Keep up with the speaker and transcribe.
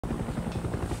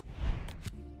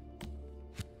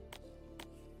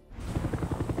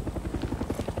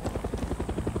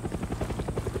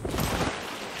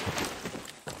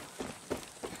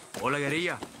Hola,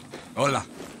 guerrilla. Hola.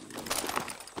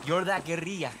 You're that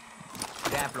guerrilla.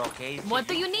 That blockade. What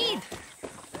do you need?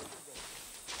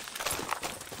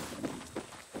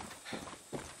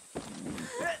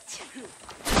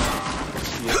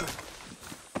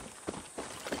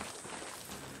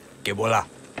 ¿Qué bola?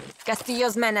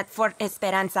 Castillo's men at Fort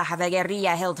Esperanza have a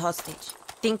guerrilla held hostage.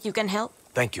 Think you can help?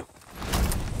 Thank you.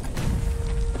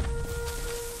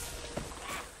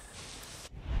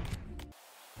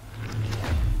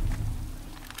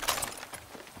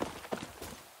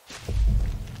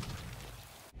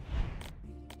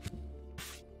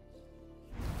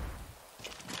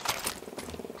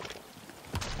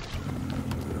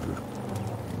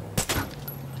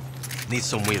 Need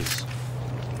some wheels.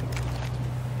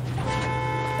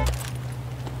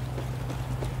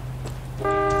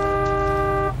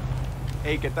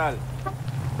 Hey, ¿qué tal?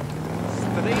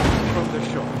 Straight from the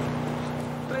shop.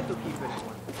 Try to keep it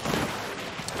one.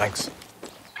 Thanks.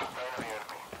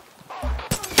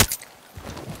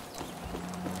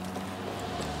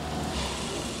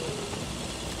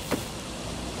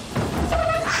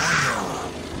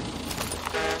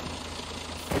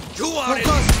 You are in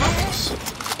troubles.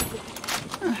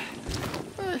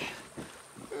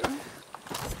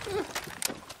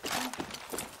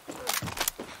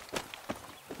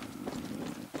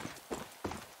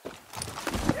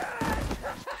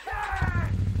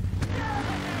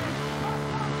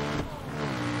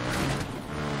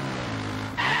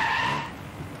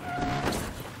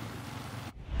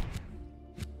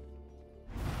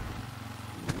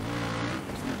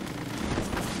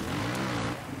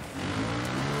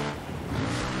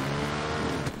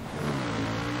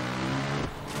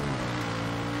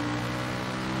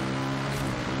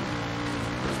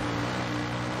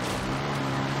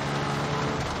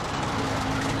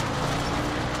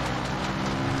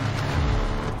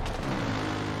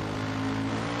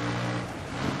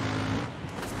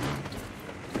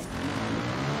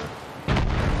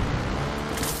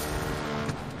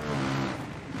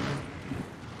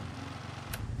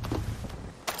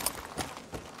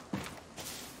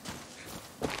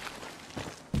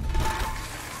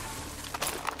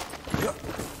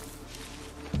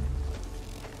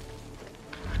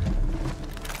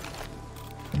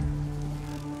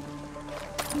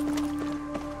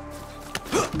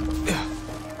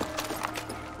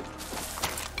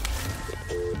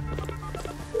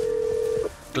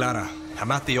 Clara,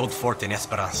 I'm at the old fort in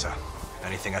Esperanza.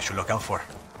 Anything I should look out for?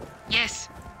 Yes.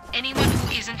 Anyone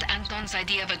who isn't Anton's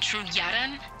idea of a true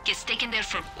Yaran gets taken there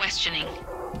for questioning.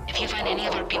 If you find any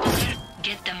of our people there,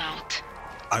 get them out.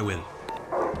 I will.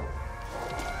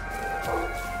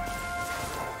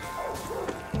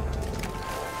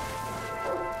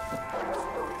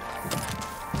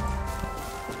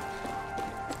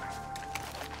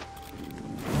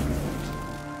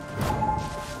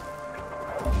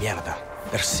 Mierda.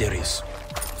 They're serious.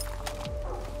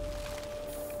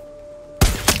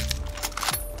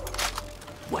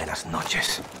 Buenas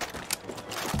noches.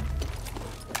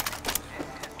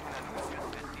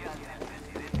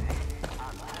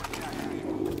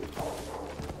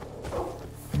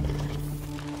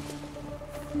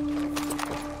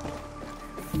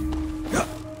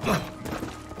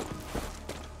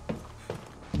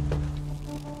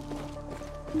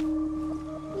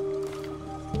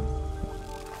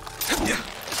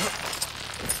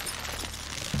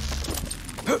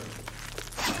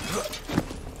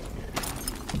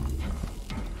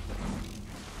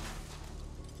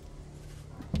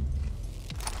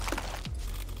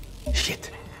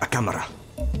 Shit, a cámara.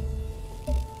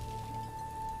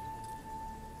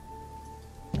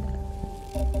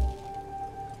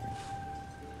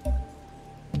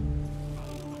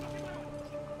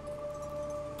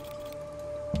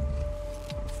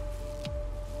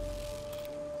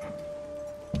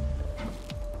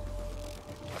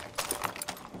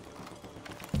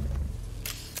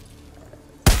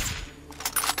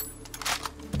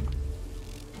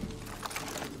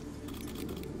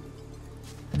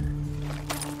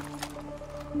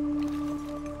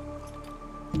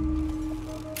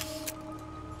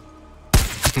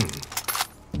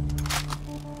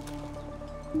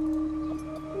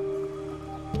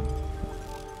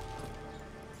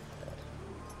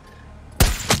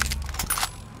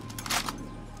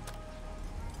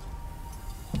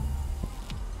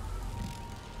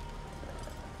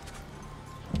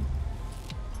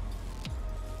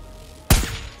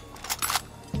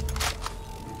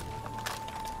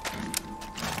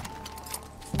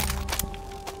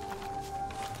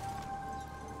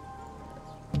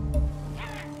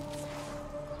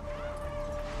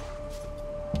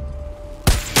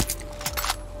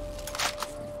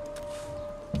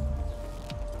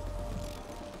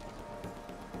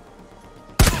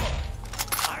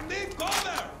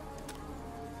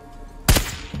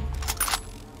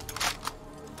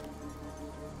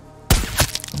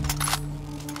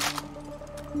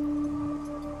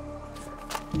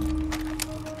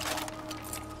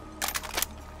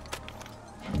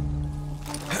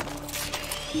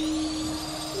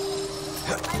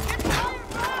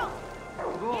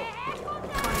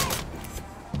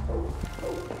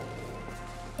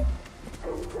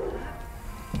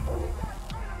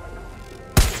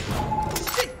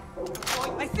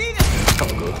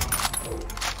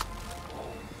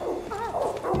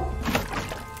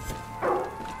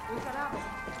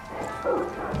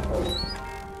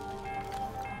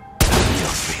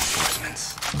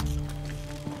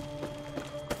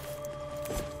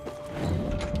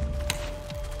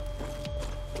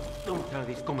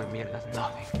 Come mierdas,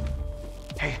 nothing.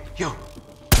 Hey, you!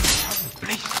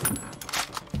 Please!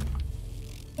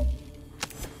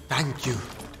 Thank you.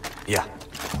 Yeah.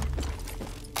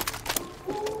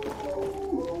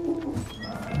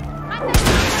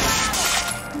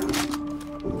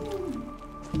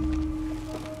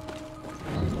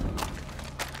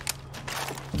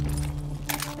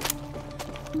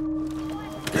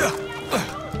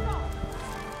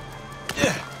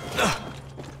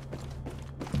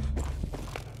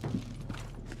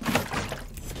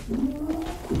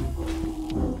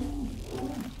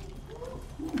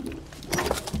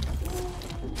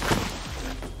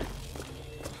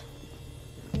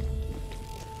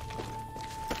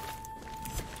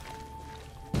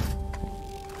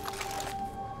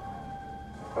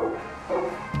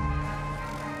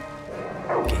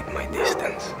 Keep my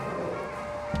distance.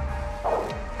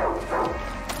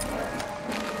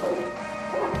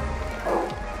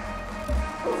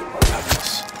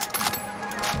 Adios.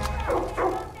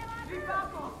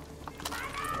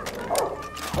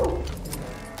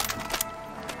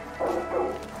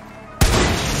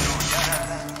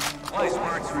 Wise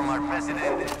words from our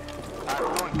president.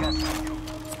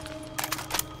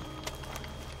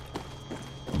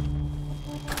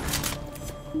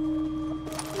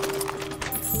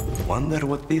 Wonder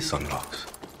what this unlocks.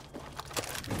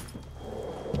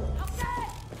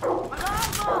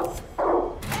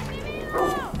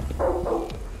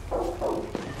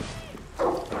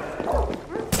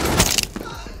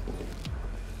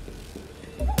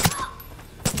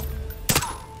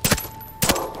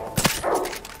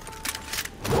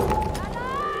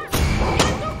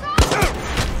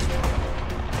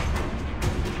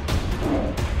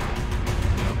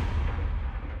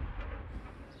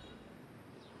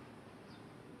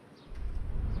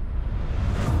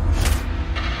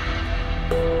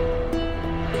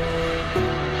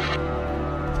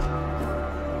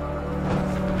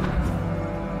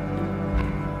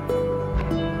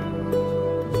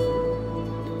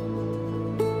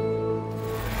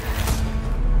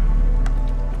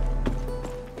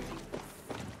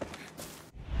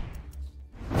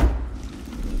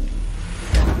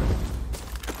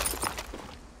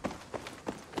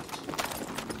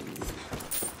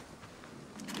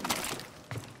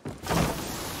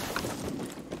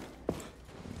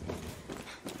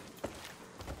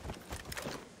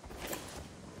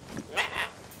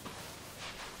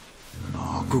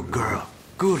 Good girl.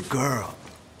 Good girl.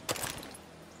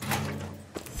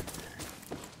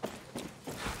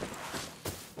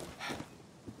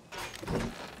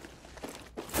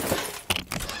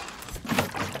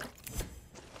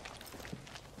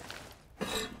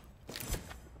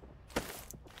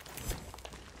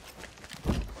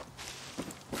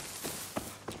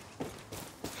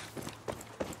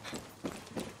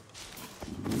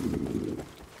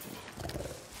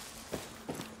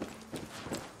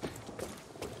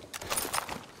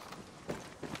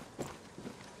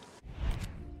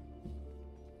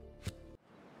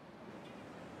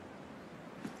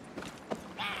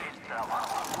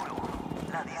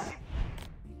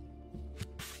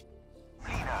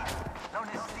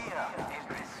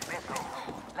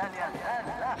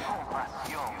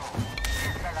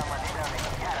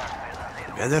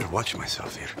 Better watch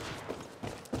myself here.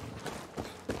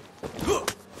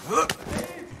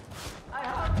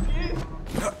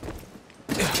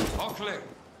 All clear.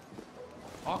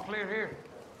 All clear here.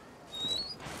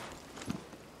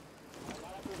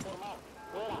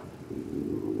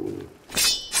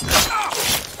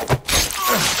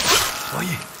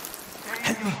 Oye,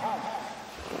 help me.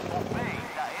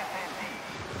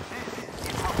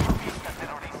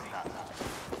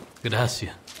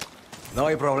 Gracias. No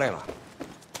hay problema.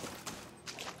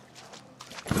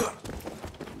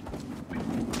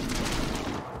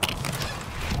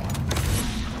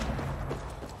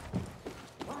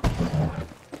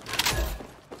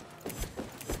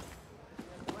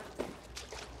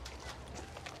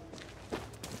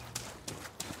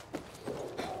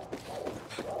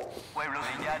 Pueblo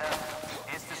de Yara,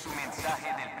 este es un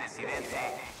mensaje del presidente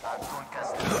Anton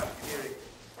Castro.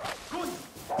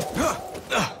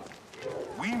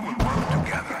 We will work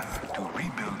together to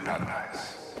rebuild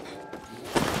paradise.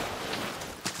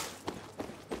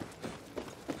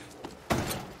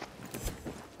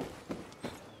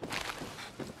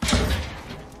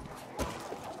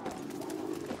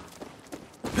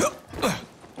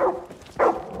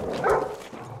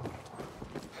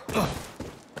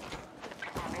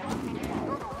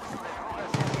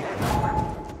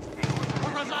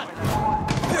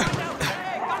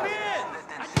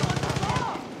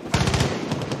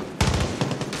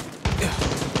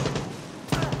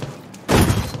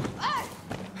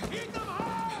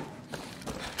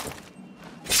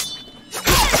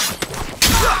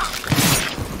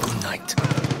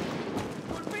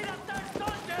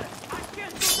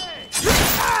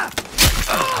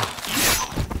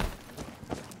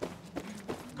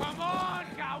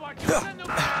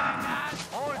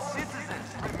 All citizens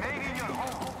remain in your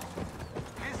home.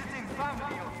 Visiting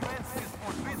family or friends is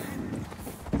forbidden.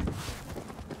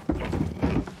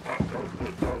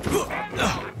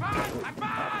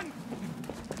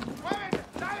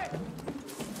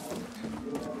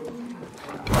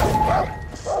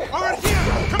 Over here!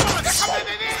 Come on!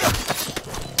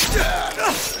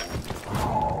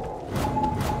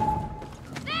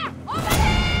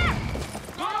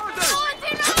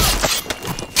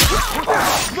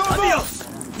 Adios!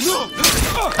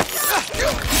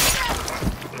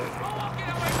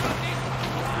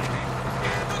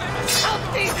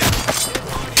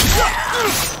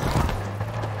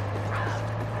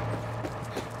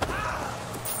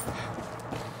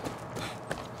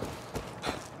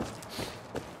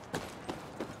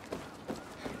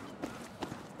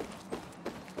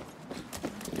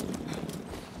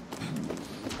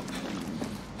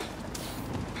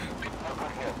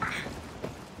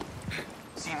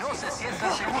 Si no se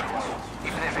sientan seguros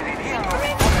y preferirían no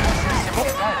hacerse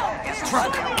buscar en su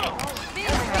patria,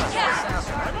 llamen a la Fuerza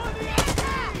Nacional.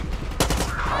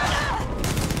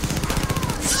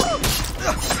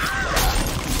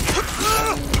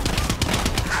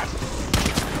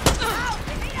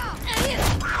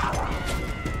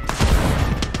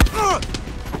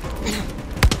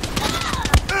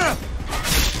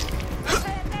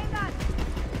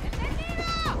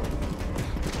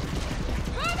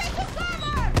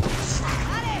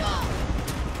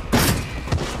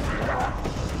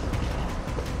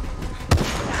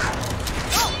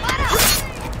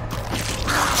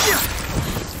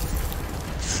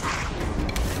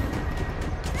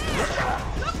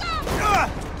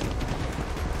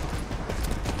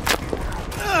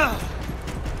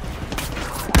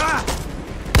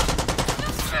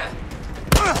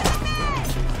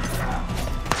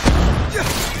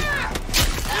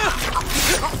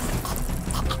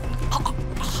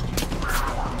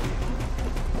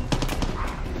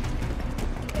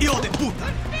 ¡Hijo de puta!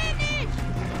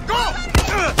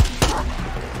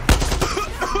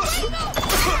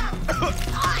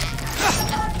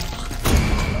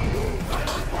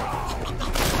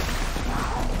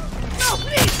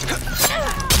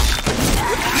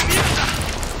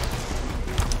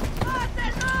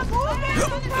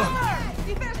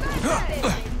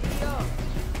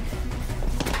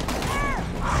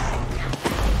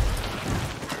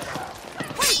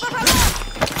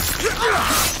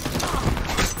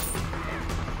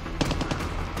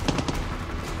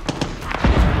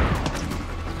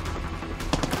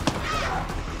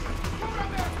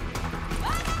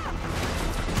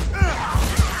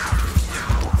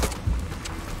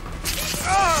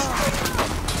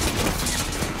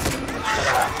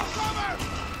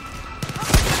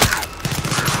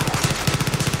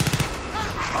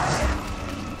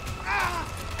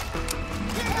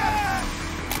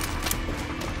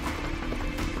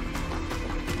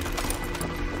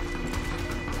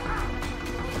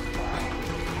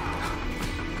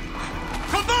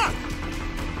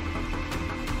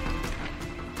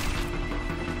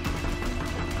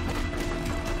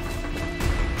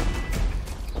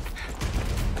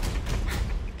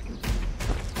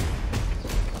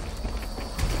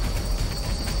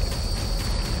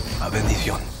 La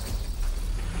bendición.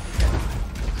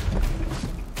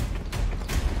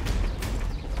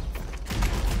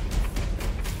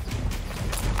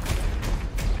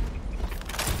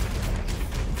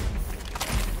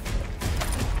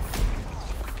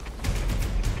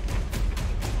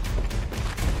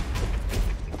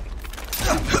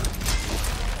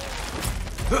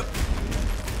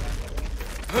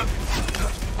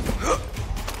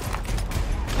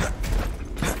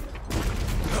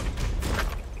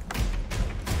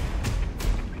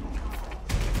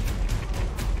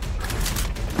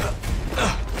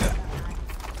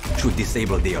 Should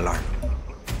disable the alarm.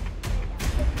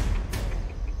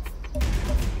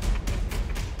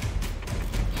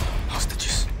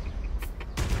 Hostages.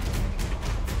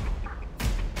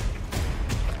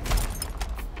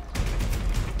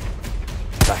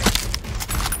 Back.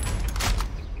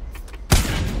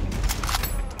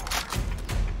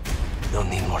 Don't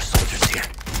need more soldiers here.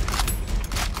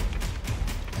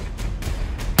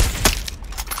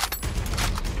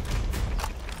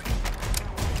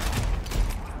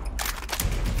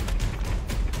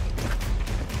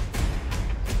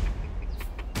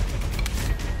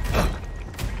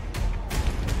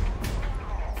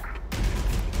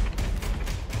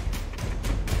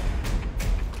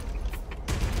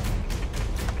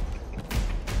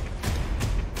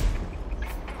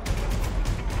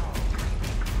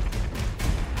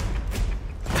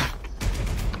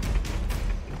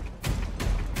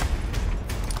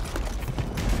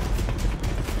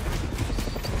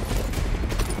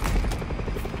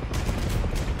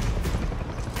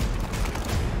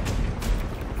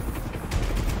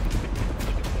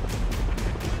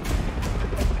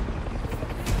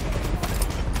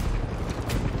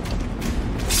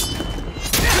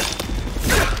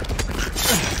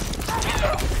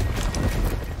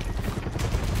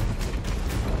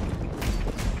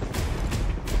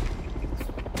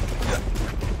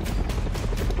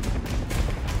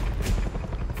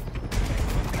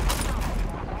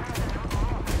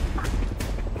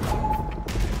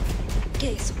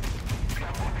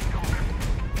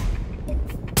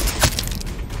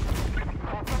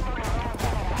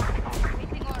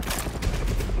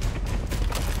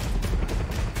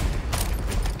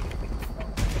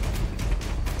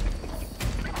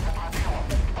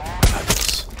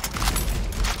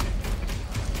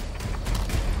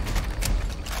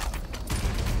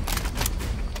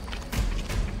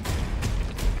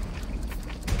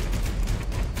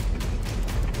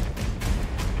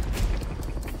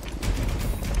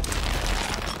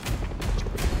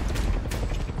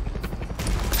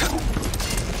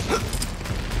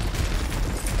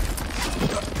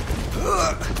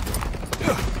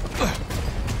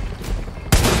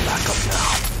 Back up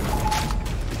now.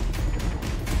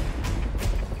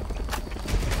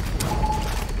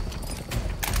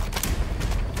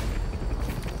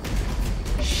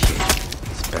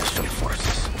 Special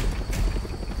forces.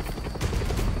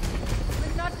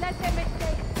 Will not let them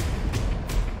escape.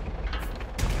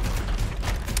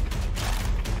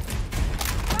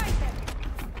 Find them.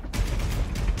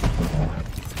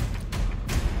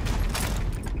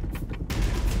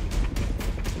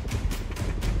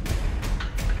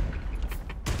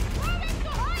 Moving to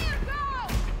higher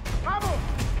ground. Vamos!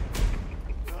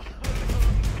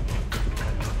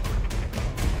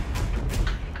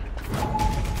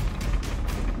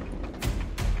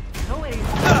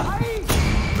 ¡Ahí!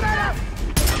 ¡Frena!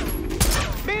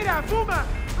 ¡Mira, fuma!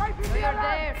 ¡Right in the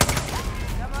alarm!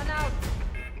 Come on out.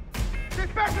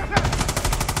 ¡Despéjase!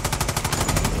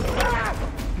 ¡Ah!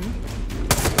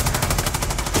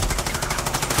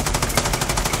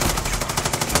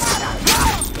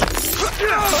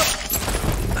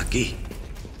 Aquí.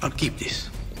 I'll keep this.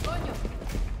 Coño.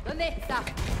 ¿Dónde está?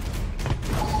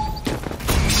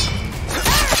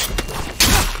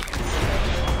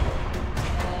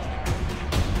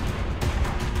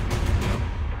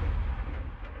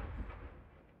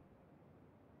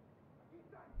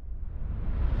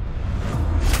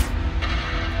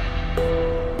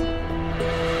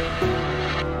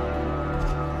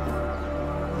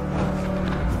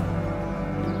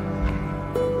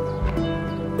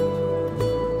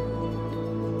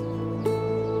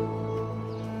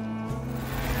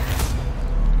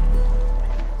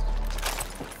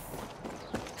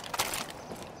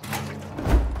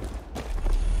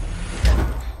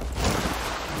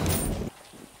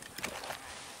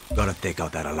 Gotta take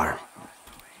out that alarm.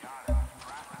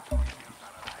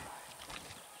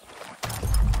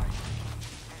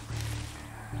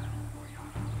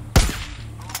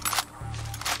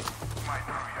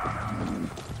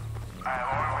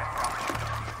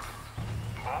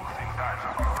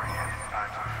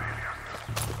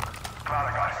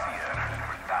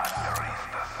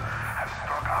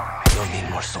 Don't need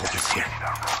more soldiers here.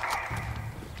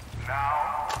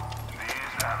 Now,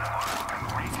 these animals can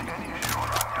reach any shore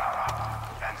on Yara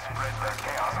and spread their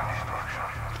chaos and destruction.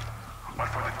 But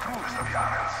for the truest of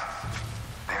Yarans,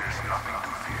 there is nothing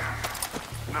to fear.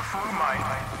 The full might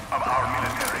of our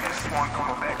military is sworn to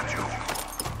protect you.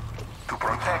 To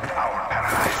protect our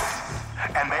paradise.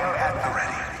 And they'll at the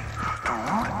ready to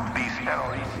root these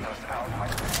terrorists out.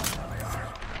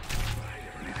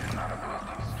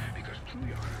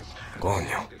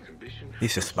 Coño.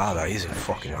 This espada isn't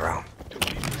fucking around.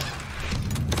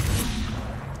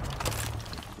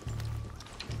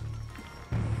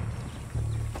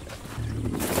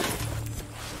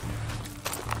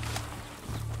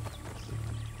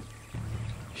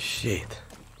 Shit.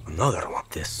 Another one.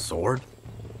 This sword?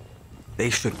 They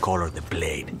should call her the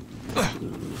Blade.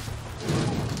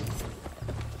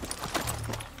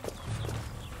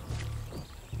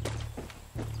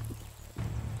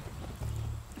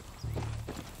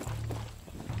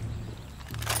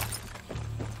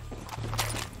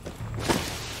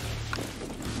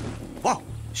 Whoa!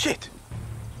 Shit!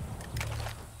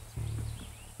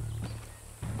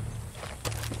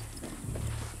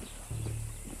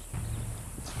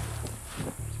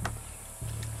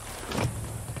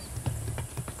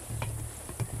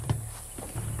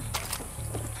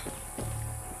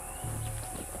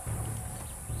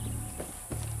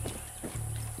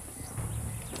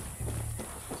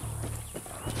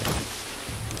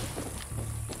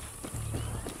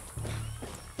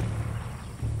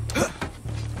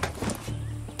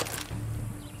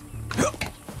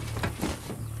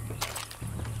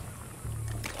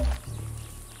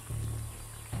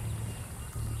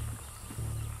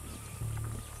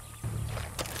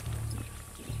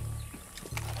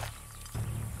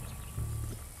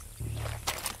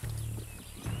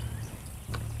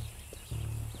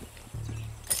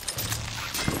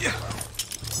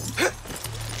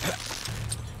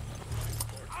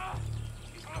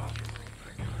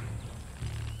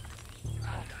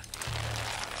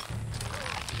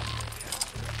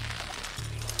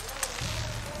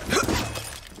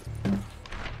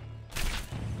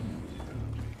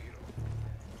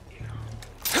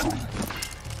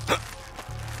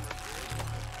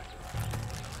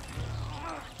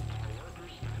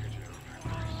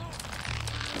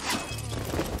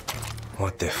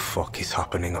 What the fuck is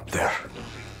happening up there?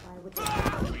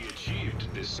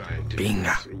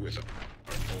 Binga.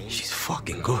 She's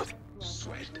fucking good.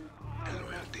 Sweat and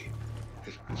loyalty.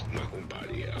 Knock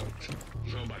somebody out.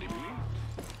 Somebody me?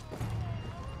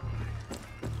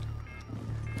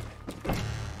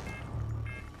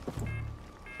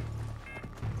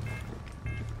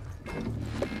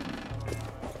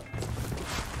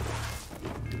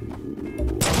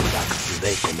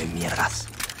 come mierdas.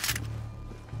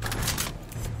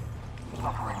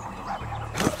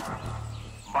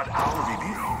 But our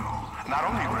video not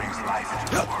only brings life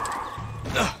into the world,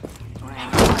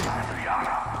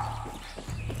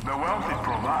 the wealth it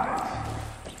provides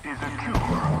is a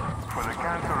cure for the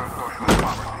cancer of social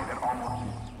poverty that almost...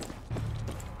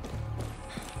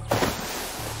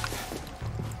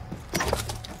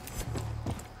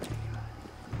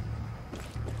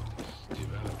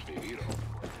 Developed Viviro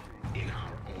in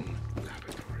our own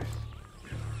laboratories.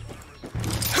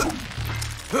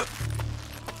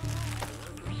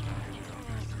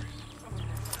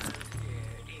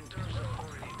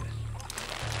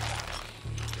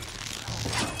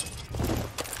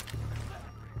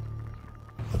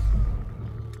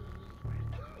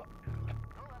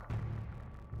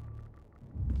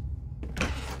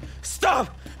 Stop!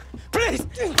 Please!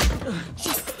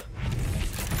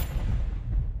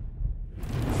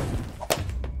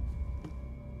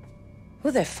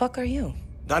 Who the fuck are you?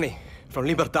 Danny, from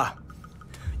Libertad.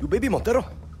 You baby Montero?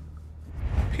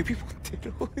 Baby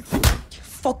Montero? You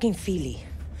fucking Philly.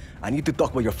 I need to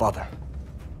talk with your father.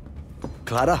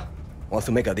 Clara wants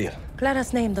to make a deal.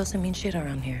 Clara's name doesn't mean shit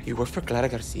around here. You work for Clara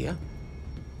Garcia?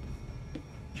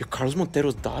 You're Carlos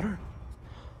Montero's daughter?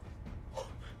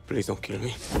 Please don't kill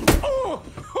me.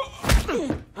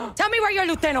 Tell me where your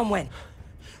lieutenant went.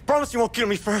 Promise you won't kill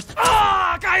me first.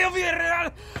 Ah! Cayo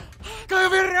Villarreal! Cayo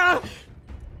Villarreal!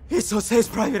 It's Jose's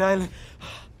private island.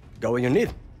 Got what you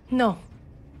need? No,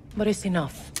 but it's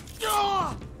enough.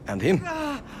 And him?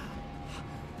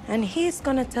 And he's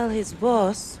gonna tell his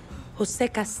boss, Jose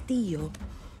Castillo,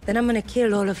 that I'm gonna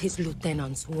kill all of his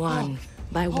lieutenants one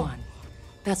by one.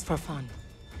 That's for fun.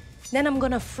 Then I'm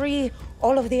gonna free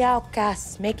all of the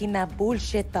outcasts making that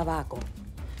bullshit tobacco.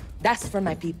 That's for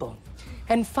my people.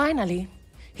 And finally,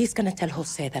 he's gonna tell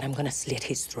Jose that I'm gonna slit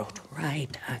his throat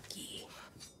right aquí.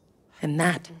 And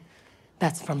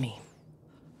that's for me.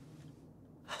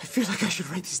 I feel like I should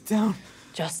write this down.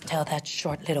 Just tell that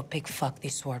short little pig fuck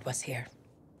this sword was here.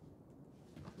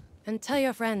 And tell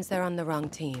your friends they're on the wrong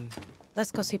team.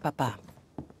 Let's go see Papa.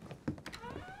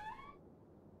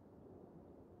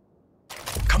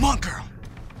 Come on, girl.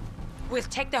 We'll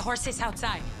take the horses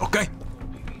outside. Okay.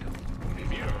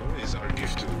 Viviro is our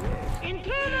gift to the world.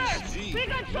 Intruders! We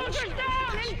got soldiers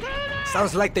down! Intruders!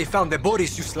 Sounds like they found the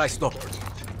bodies you sliced up.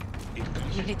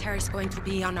 Military's going to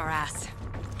be on our ass.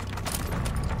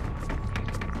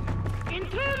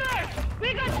 Intruders!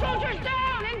 We got soldiers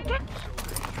down!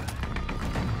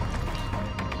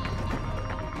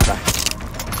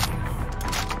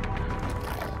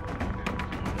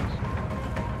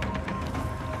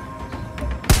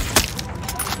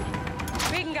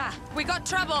 Venga, we got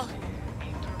trouble.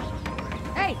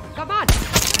 Hey, come on.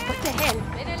 What the hell?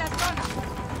 Ven en la zona.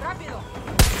 Rápido.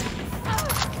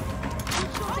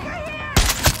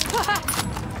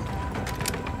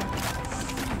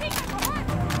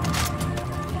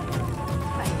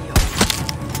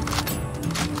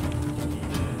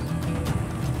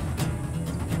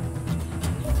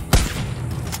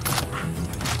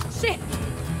 Shit!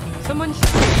 Someone shot.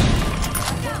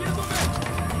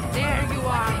 There you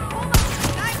are.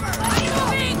 Sniper!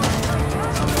 Moving!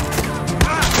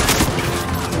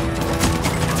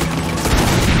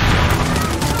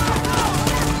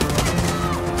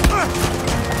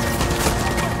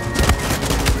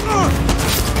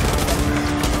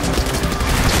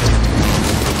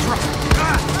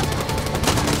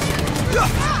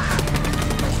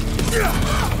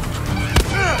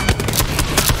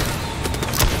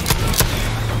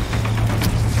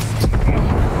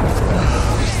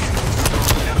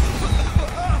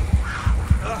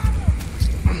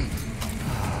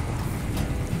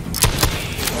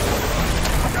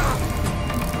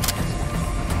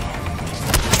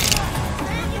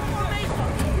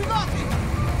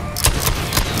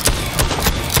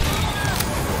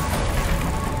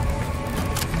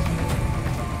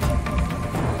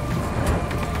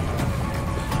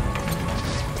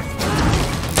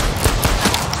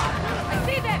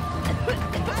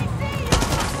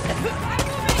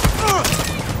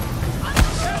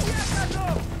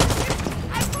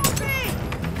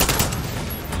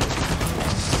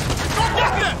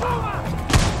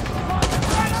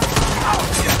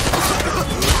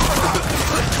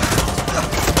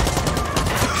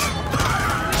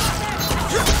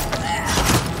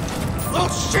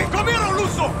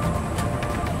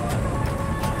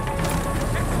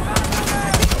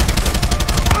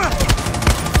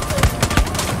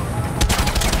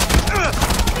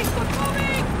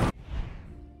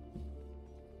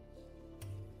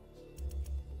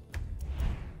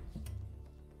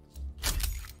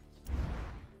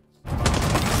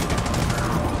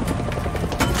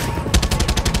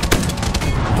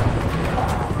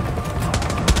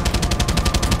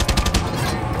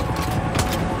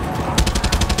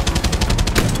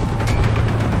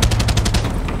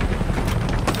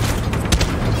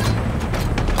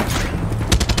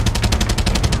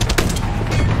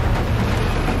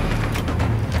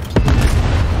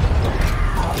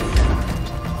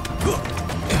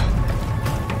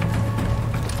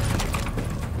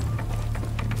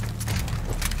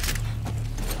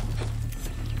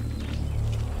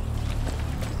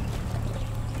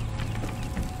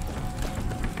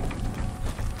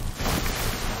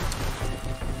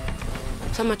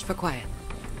 So much for quiet.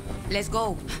 Let's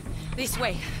go. This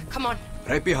way. Come on.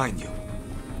 Right behind you.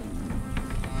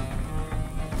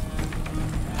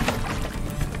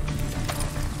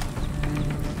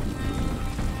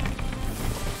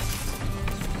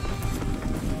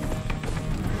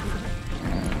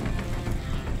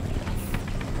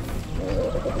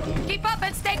 Keep up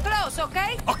and stay close,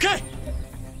 okay? Okay!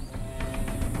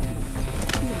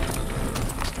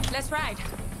 Let's ride.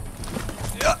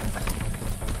 Yeah!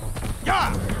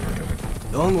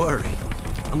 Don't worry.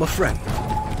 I'm a friend.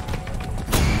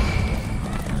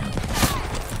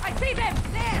 I see them!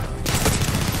 There!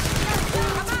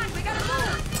 Come on, we gotta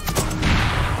move!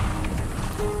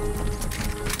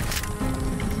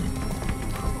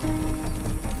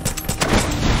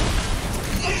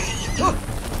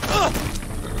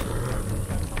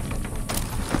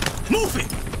 Move it!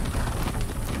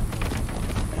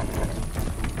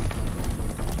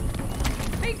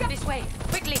 This way,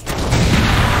 quickly!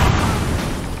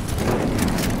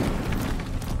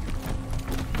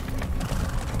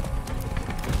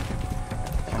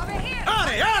 Over here! Are,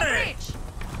 are! Bridge.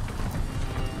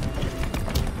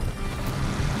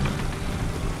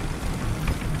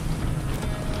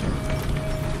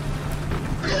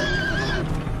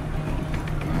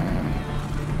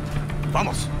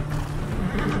 Vamos!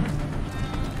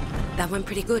 That went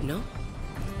pretty good, no?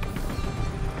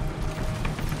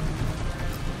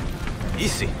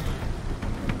 Easy.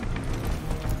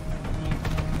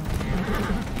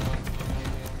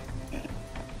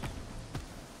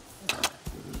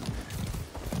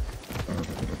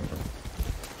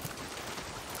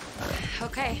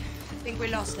 Okay, I think we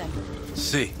lost them.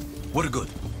 See, we're good.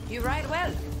 You ride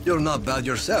well. You're not bad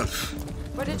yourself.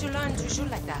 Where did you learn to shoot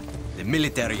like that? The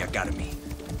military academy.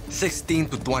 16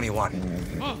 to 21.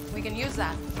 We can use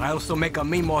that. I also make a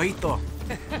mean mojito.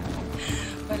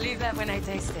 Believe that when I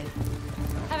taste it.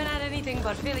 Haven't had anything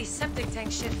but Philly septic tank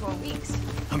shit for weeks.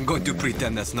 I'm going to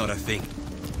pretend that's not a thing.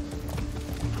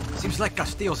 Seems like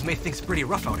Castillo's made things pretty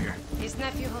rough out here. His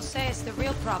nephew Jose is the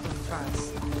real problem for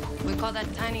us. We call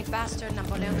that tiny bastard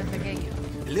Napoleon el Pequeño.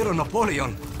 Little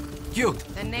Napoleon. Cute.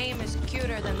 The name is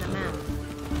cuter than the man.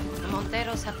 The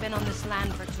Monteros have been on this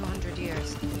land for 200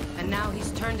 years, and now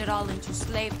he's turned it all into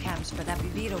slave camps for that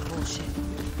Viviro bullshit.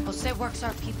 Jose works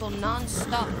our people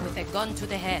non-stop with a gun to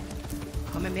the head.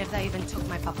 Come Mierda even took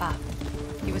my papa.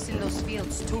 He was in those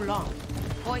fields too long.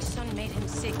 Poison made him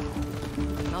sick.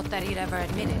 Not that he'd ever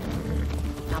admit it.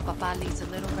 Now Papa leads a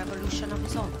little revolution of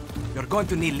his own. You're going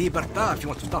to need libertad if you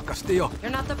want to stop Castillo. You're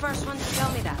not the first one to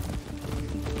tell me that.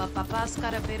 But Papa's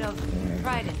got a bit of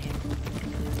pride in him.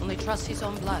 Only trusts his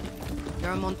own blood.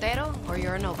 You're a Montero or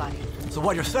you're a nobody. So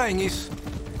what you're saying is,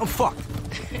 I'm fucked.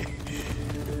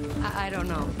 I don't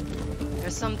know.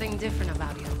 There's something different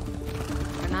about you.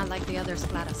 You're not like the others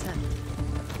Clara said.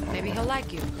 Maybe he'll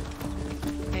like you.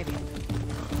 Maybe.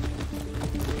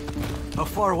 How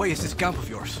far away is this camp of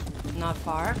yours? Not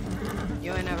far.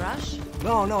 You in a rush?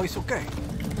 No, it's okay.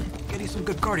 Getting some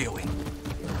good cardio in.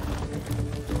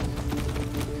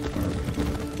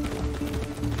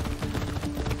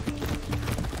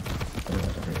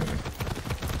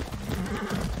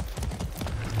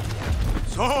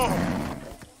 So...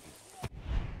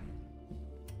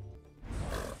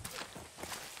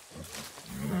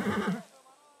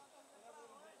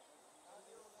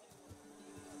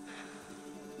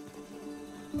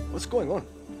 What's going on?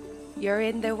 You're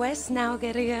in the West now,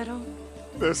 guerrillero.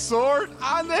 The sword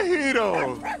and the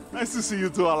hero. Nice to see you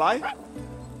two alive.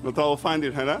 No trouble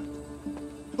finding her, huh?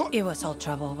 It was all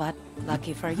trouble, but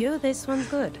lucky for you, this one's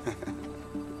good.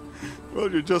 Well,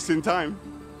 you're just in time.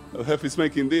 El Jefe's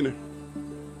making dinner.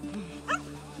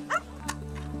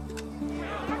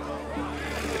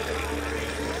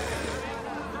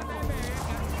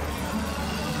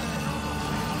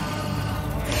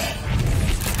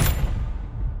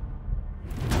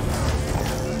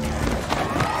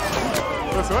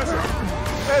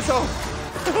 Eso.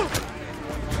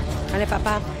 Dale,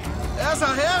 papá. ¡Esa,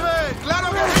 jefe!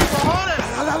 ¡Claro que sí, cojones!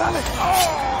 ¡Dale, dale! ¡Oh!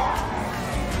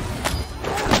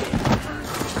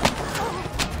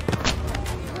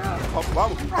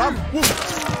 Vamos, vamos.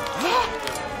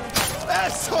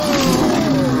 ¡Eso!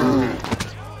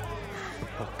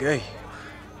 Okay.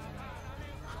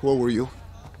 What were you?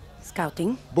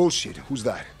 Scouting. Bullshit. Who's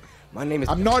that? My name is...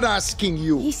 I'm not asking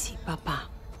you. Easy, papa.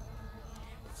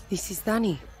 This is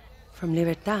Danny from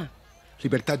Libertad.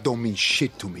 Libertad don't mean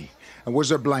shit to me. And where's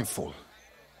their blindfold?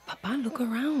 Papa, look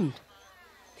around.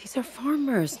 These are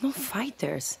farmers, not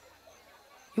fighters.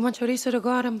 You want Chorizo to go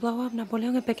out and blow up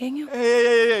Napoleon el Pequeño?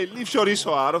 Hey, leave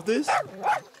Chorizo out of this.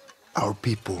 Our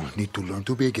people need to learn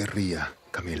to be a guerrilla,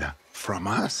 Camila. From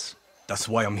us. That's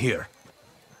why I'm here.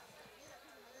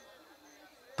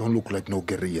 Don't look like no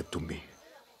guerrilla to me.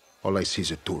 All I see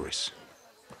is a tourist.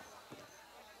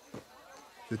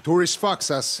 The tourist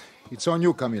fucks us. It's on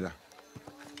you, Camila.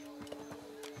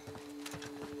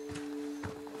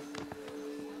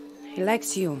 He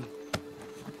likes you.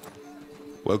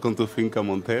 Welcome to Finca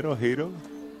Montero, hero.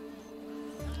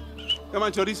 Come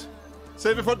on, Choris.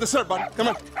 Save it for dessert, buddy. Come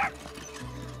on.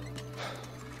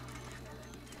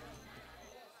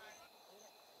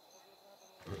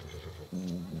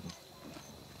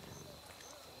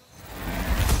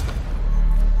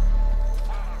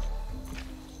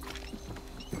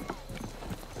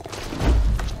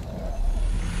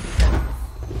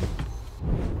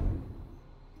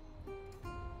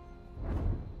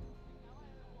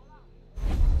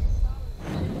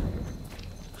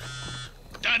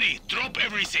 Danny, drop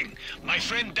everything. My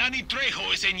friend Danny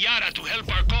Trejo is in Yara to help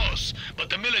our cause, but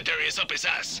the military is up his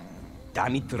ass.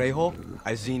 Danny Trejo?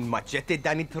 As in Machete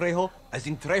Danny Trejo? As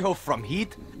in Trejo from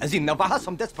Heat? As in Navajas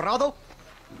from Desperado?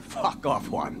 Fuck off,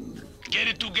 Juan. Get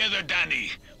it together,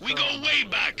 Danny. We go way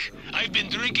back. I've been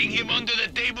drinking him under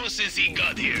the table since he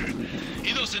got here.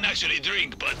 He doesn't actually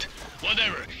drink, but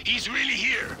whatever. He's really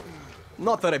here.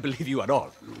 Not that I believe you at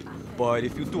all. But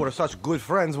if you two are such good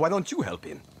friends, why don't you help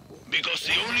him? Because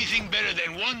the only thing better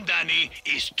than one Danny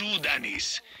is two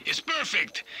Dannys. It's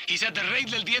perfect. He's at the Rey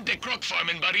del Diente Croc farm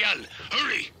in Barrial.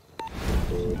 Hurry!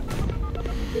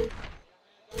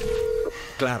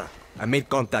 Clara, I made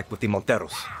contact with the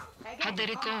Monteros. How did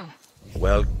it go?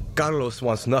 Well, Carlos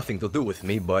wants nothing to do with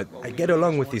me, but I get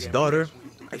along with his daughter.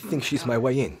 I think she's my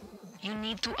way in. You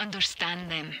need to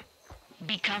understand them.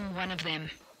 Become one of them.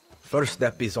 First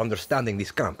step is understanding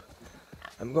this camp.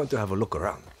 I'm going to have a look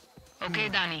around. Okay,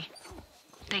 Danny.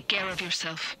 Take care of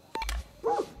yourself.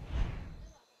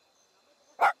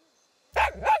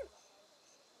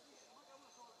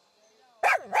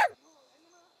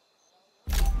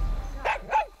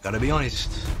 Gotta be honest,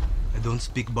 I don't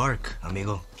speak bark,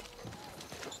 amigo.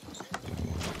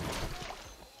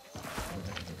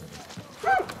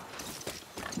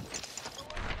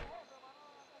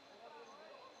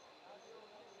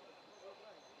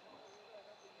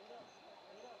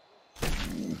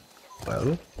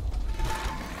 Well,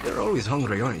 you're always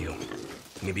hungry, aren't you?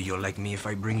 Maybe you'll like me if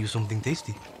I bring you something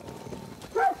tasty.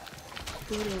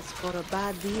 It is for a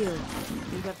bad deal.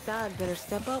 Libertad better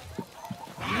step up.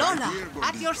 Lola,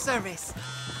 at your service.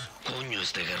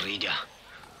 Coños de guerrilla.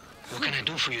 What can I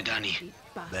do for you, Danny?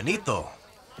 Benito,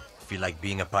 feel like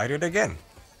being a pirate again?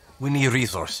 We need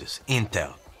resources,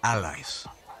 intel, allies.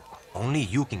 Only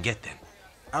you can get them.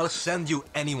 I'll send you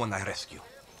anyone I rescue.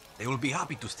 They will be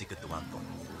happy to stick it to Anton.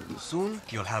 Soon,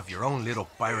 you'll have your own little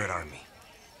pirate army.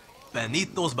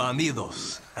 Benitos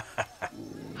Bandidos.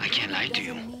 I can't lie to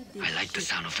you. I like the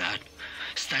sound of that.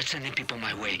 Start sending people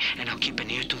my way, and I'll keep an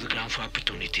ear to the ground for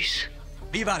opportunities.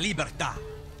 Viva Libertad!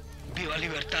 Viva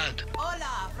Libertad!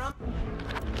 Hola, from...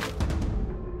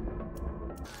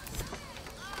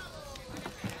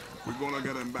 We're gonna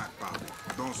get him back, Pop.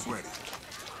 Don't sweat it.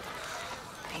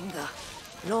 Venga.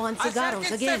 Low on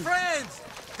cigarros again. Friends!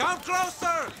 Come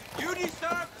closer! You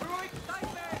deserve true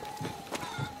excitement!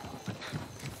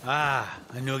 Ah,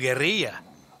 a new guerrilla.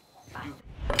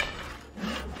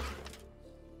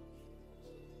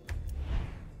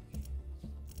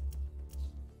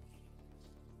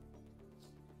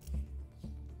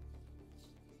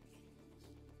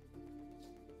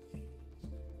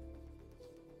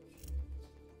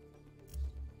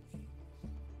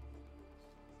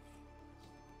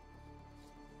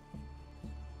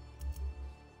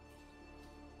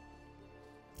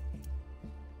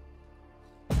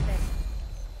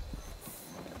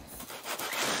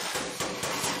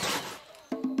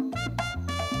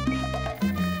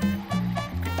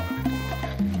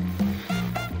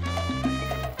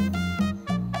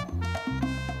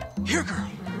 Here, girl!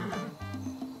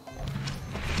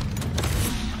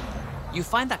 You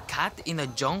find a cat in the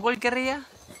jungle, guerrilla?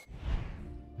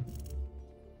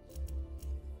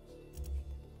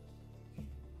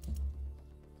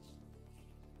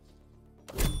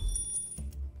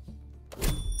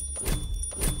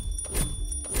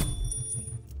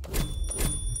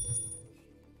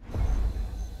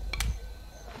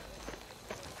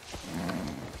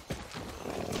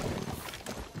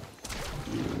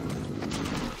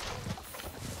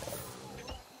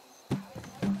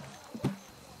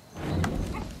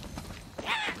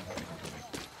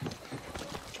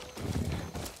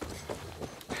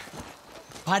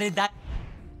 Paredad.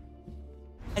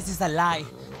 This is a lie.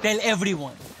 Tell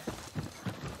everyone.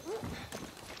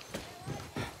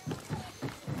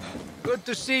 Good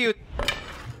to see you.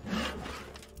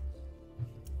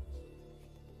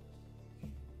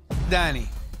 Danny.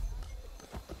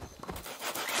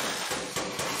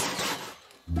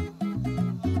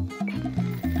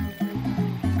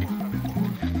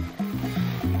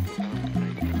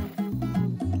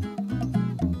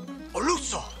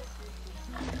 Oluso!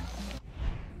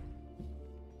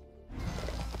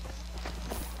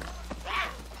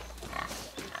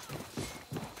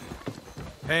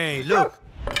 Hey, look.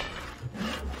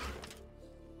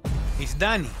 It's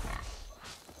Danny.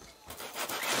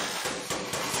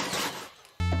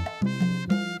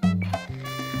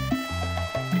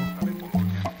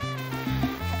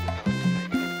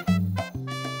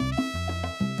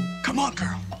 Come on,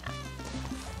 girl.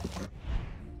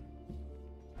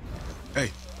 Hey.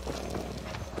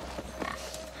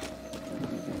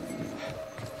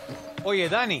 Oye,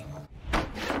 Danny.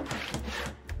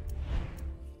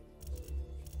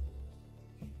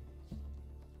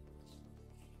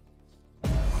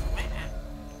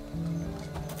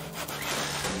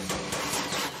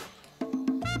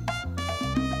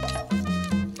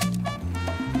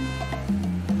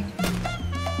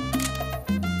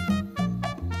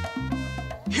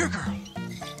 Here, girl.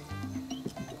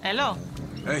 Hello.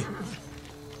 Hey.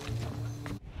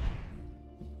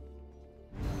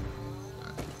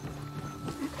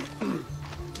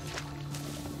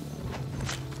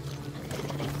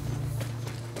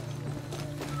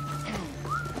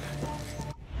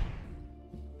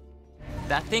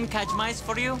 That thing catch mice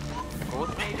for you?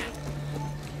 Good, maybe?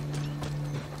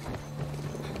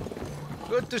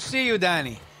 Good to see you,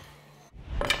 Danny.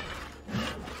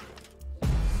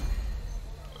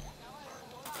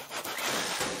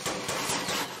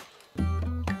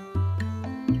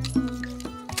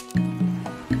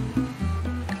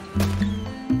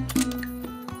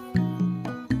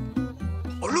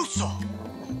 ¡Oluso!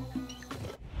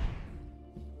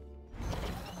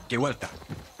 ¡Qué vuelta!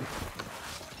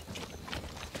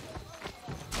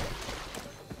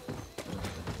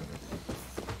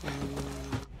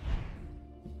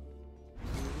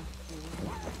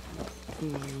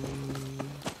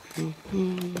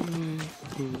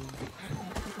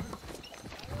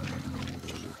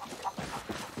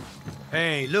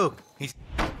 Hey, look. It's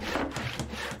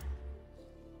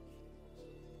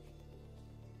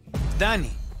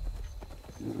Danny.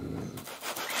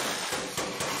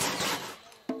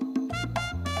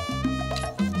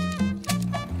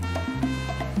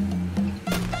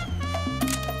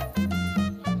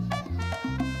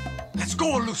 Let's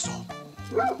go, Oluso!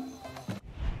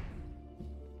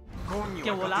 Coño,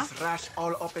 I got this rash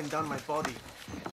all up and down my body.